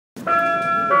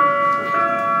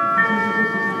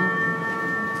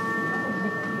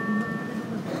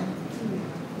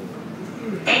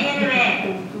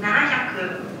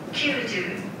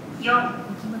4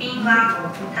便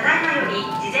はただいまより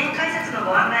事前改札の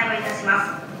ご案内をいたし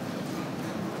ます。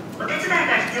お手伝い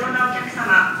が必要なお客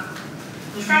様、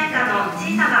2歳以下の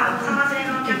小さなお子様連れ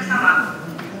のお客様、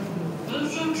妊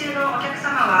娠中のお客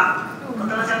様はご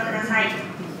搭乗ください。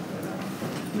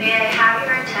 May I have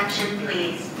your attention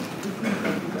please?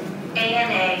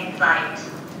 ANA Flight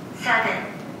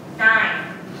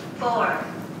 794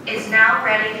 is now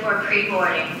ready for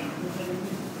pre-boarding.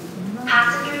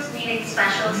 Passengers needing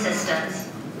special assistance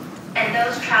and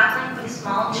those traveling with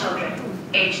small children,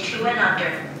 age 2 and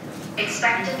under,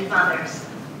 expectant mothers,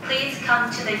 please come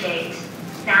to the gate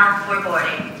now for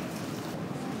boarding.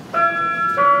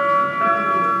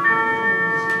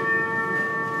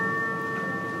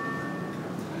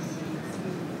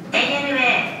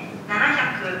 ANA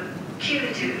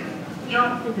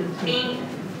 794便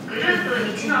グループ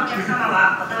1のお客様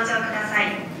はご搭乗ください。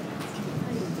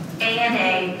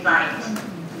 ANA Flight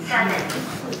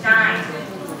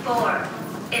 794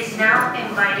 is now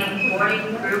inviting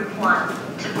boarding Group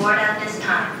 1 to board at this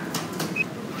time.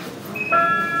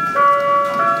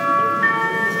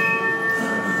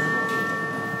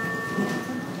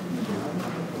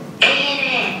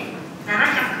 ANA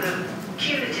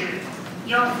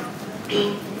 794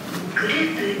便グル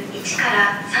ープ1か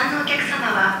ら3のお客様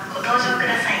はご搭乗く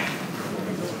ださい。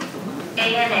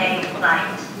 ANA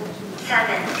Flight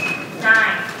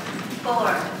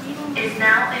 794 is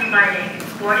now inviting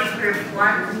boarding Group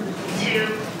 1, 2,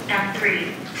 and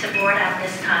 3 to board at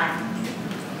this time.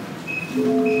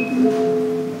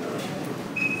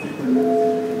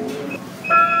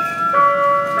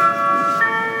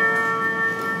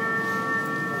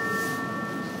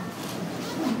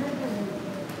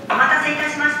お待たせいた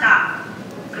しました。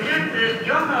グループ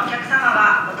4のお客様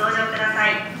はご搭乗くださ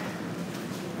い。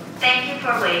 Thank you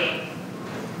for waiting.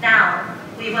 Now,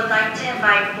 we would like to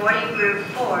invite boarding Group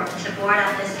 4 to board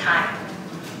at this time.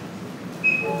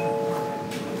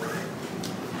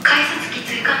 改札機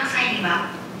通過の際には、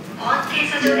保安検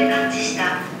査場でタッチし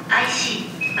た IC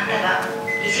または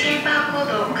二次元バーコー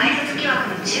ドを改札機枠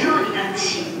の中央にタッチ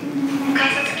し、改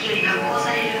札機より発行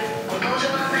されるご搭乗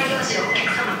案内用紙をお客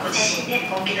様ご自身で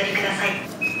お受け取りください。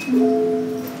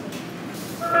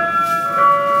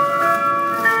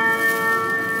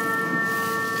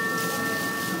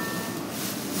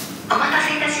お待た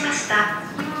せいたしました。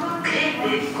グループ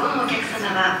5のお客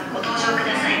様はご搭乗く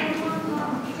ださい。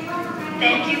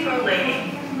 Thank you for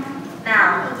waiting.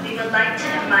 Now, we would like to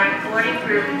invite boarding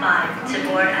Group 5 to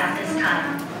board at this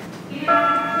time.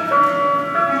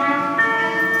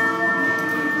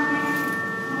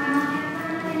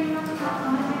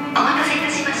 お待たせいた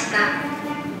しました。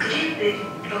グループ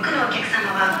6のお客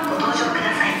様はご搭乗く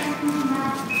ださい。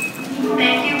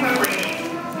 Thank you for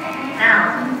waiting.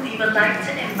 Now, we would like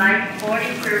to invite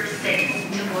boarding Group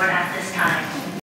 6 to board at this time.